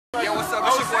Yo, what's up?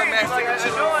 It's your boy Matchstik right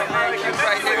here. What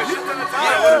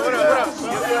up?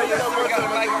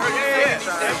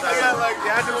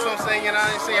 I do some singing.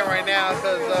 I ain't singing right now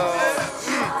because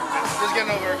just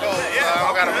getting over a cold. I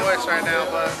don't got a voice right now,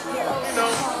 but you know,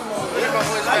 get my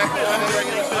voice back. I'm gonna bring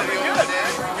in the studio and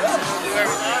then do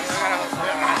everything.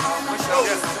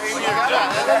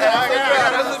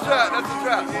 That's a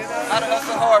drop.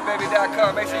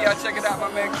 HowToHustleHardBaby.com. Make sure y'all check it out, my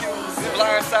man Q.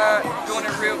 Blindside, doing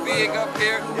it real big up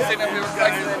here. Sitting up here with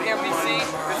NBC.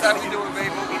 That's how we do it,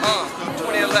 baby.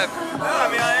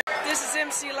 2011. This is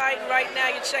MC Lyte, and right now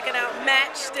you're checking out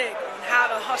Matchstik on How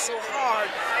to Hustle Hard.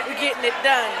 We're getting it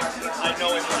done. I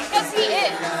know him. Because he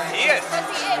is. He is. Because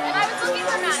he is. And I was looking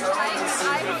for Matt twice.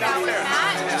 I hung out with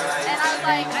Matt, and I was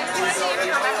like, I just want to see if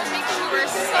you remember me because we were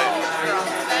so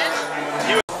drunk then.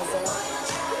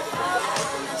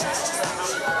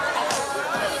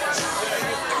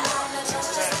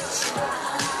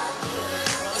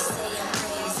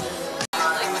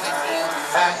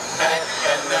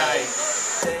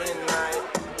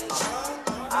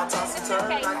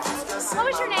 Okay. What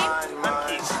was your name? I'm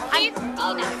Keith.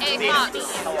 I'm Dina. A Fox.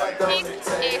 Keith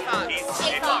A Fox.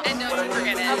 A Fox. And don't you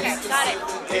forget it. Okay, got it.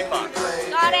 A Fox.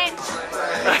 Got it.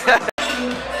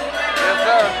 Yes,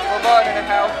 sir. We're going in the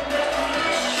house.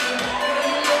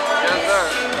 Yes, sir.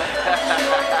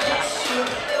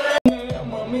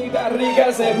 Mami barriga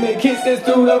send me kisses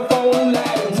through the phone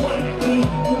lines. You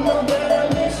know that I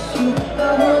miss you. I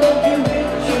wanna be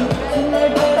with you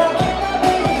tonight, but I cannot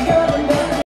be your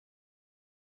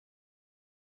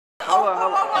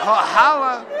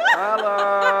Holla.